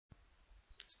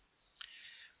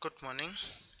Good morning.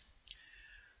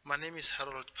 My name is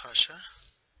Harold Pasha.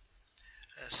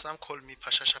 Some call me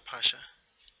Pashasha Pasha.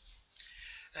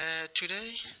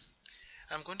 Today,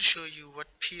 I'm going to show you what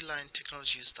P-Line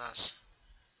Technologies does.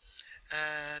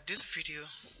 This video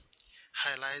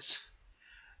highlights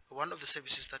one of the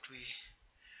services that we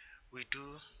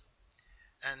do,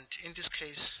 and in this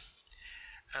case,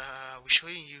 we're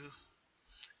showing you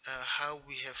how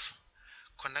we have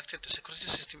connected the security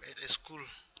system at a school.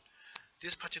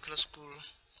 This particular school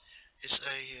is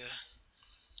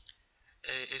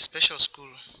a special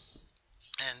school,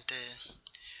 and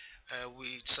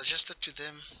we suggested to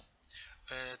them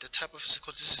the type of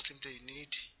security system they need,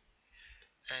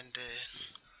 and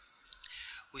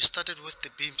we started with the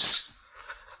beams.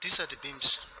 These are the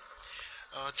beams.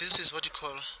 This is what you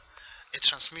call a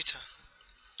transmitter,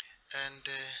 and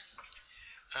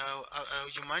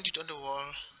you mount it on the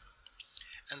wall,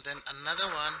 and then another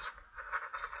one,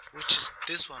 which is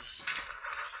this one,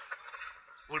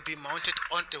 will be mounted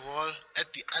on the wall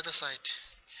at the other side,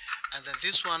 and then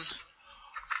this one,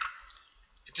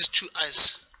 these two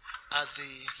eyes are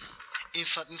the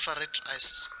infrared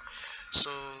eyes.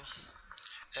 So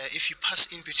if you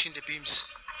pass in between the beams,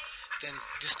 then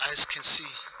these eyes can see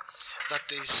that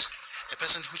there is a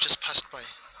person who just passed by,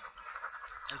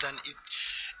 and then it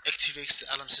activates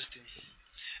the alarm system,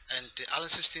 and the alarm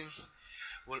system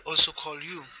will also call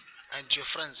you and your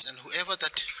friends and whoever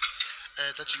that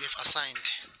you have assigned.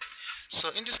 So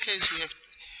in this case,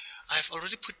 I have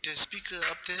already put the speaker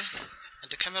up there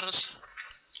and the cameras,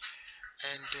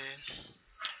 and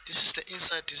this is the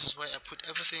inside. This is where I put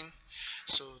everything.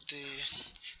 So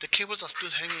the cables are still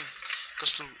hanging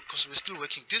because we're still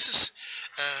working. This is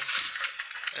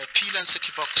a P-Line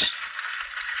circuit box.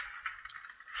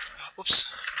 Oops,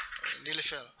 nearly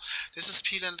fell. This is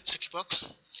P-Line circuit box.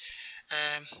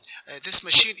 This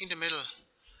machine in the middle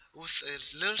with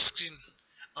a little screen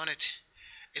on it,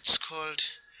 it's called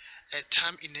a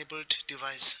time-enabled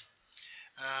device.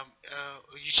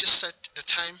 You just set the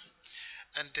time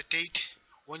and the date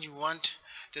when you want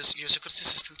your security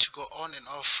system to go on and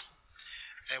off,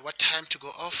 what time to go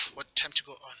off, what time to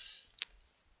go on.